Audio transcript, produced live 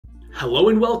Hello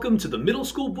and welcome to the Middle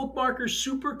School Bookmarker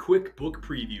Super Quick Book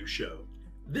Preview Show.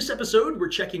 This episode, we're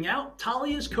checking out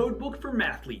Talia's Codebook for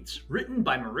Mathletes, written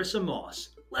by Marissa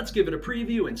Moss. Let's give it a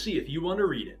preview and see if you want to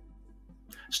read it.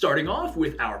 Starting off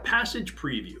with our passage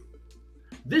preview.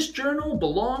 This journal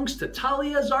belongs to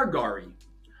Talia Zargari.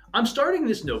 I'm starting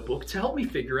this notebook to help me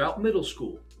figure out middle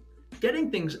school.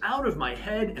 Getting things out of my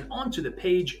head and onto the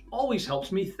page always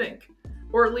helps me think,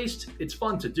 or at least it's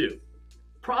fun to do.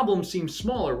 Problems seem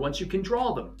smaller once you can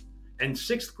draw them, and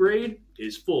 6th grade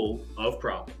is full of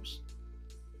problems.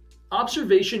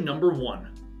 Observation number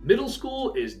 1. Middle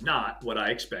school is not what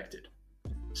I expected.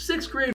 6th grade